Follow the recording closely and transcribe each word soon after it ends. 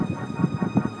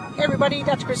Hey everybody,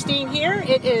 Dr. Christine here.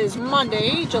 It is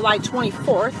Monday, July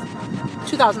 24th,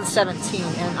 2017,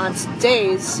 and on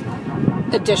today's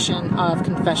edition of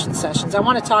Confession Sessions, I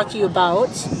want to talk to you about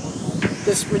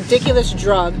this ridiculous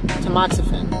drug,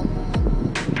 tamoxifen.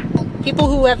 People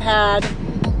who have had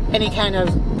any kind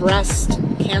of breast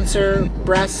cancer,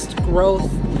 breast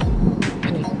growth,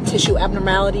 any tissue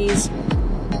abnormalities,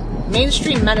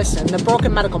 mainstream medicine, the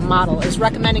broken medical model, is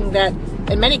recommending that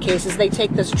in many cases they take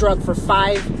this drug for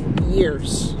 5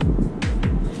 years.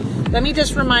 Let me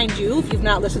just remind you, if you've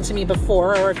not listened to me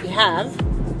before, or if you have,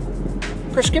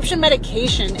 prescription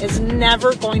medication is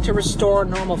never going to restore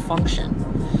normal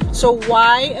function. So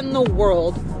why in the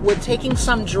world would taking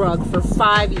some drug for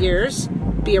 5 years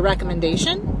be a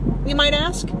recommendation, you might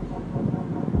ask?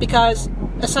 Because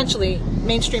essentially,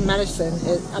 mainstream medicine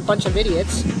is a bunch of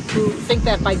idiots who think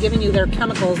that by giving you their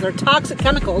chemicals, their toxic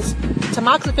chemicals,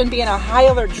 tamoxifen being a high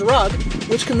alert drug,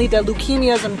 which can lead to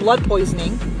leukemias and blood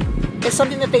poisoning, is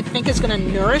something that they think is going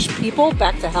to nourish people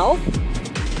back to health.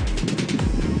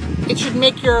 It should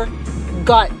make your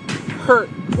gut hurt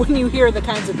when you hear the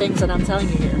kinds of things that I'm telling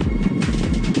you here.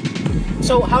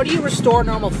 So how do you restore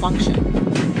normal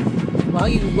function? Well,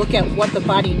 you look at what the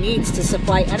body needs to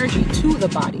supply energy to the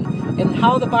body. And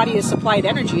how the body is supplied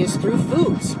energy is through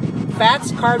foods,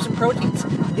 fats, carbs, and proteins.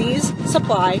 These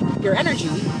supply your energy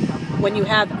when you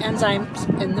have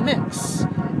enzymes in the mix.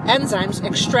 Enzymes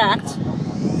extract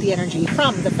the energy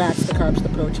from the fats, the carbs, the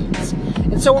proteins.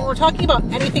 And so when we're talking about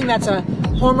anything that's a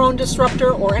hormone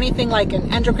disruptor or anything like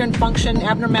an endocrine function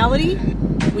abnormality,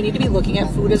 we need to be looking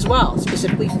at food as well,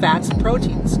 specifically fats and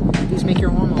proteins. These make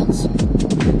your hormones.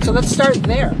 So let's start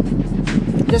there.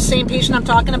 This same patient I'm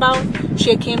talking about,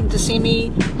 she had came to see me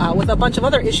with a bunch of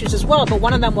other issues as well, but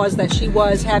one of them was that she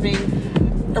was having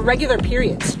irregular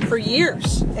periods for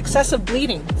years, excessive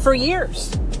bleeding for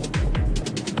years.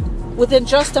 Within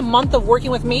just a month of working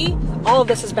with me, all of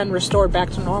this has been restored back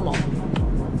to normal.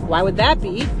 Why would that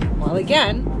be? Well,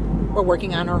 again, we're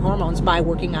working on her hormones by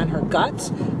working on her guts,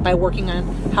 by working on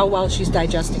how well she's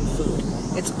digesting food.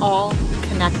 It's all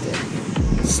connected.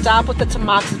 Stop with the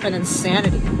tamoxifen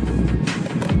insanity.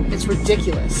 It's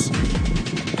ridiculous.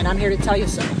 And I'm here to tell you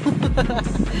so.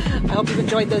 I hope you've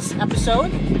enjoyed this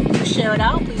episode. Please share it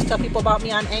out. Please tell people about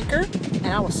me on Anchor. And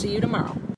I will see you tomorrow.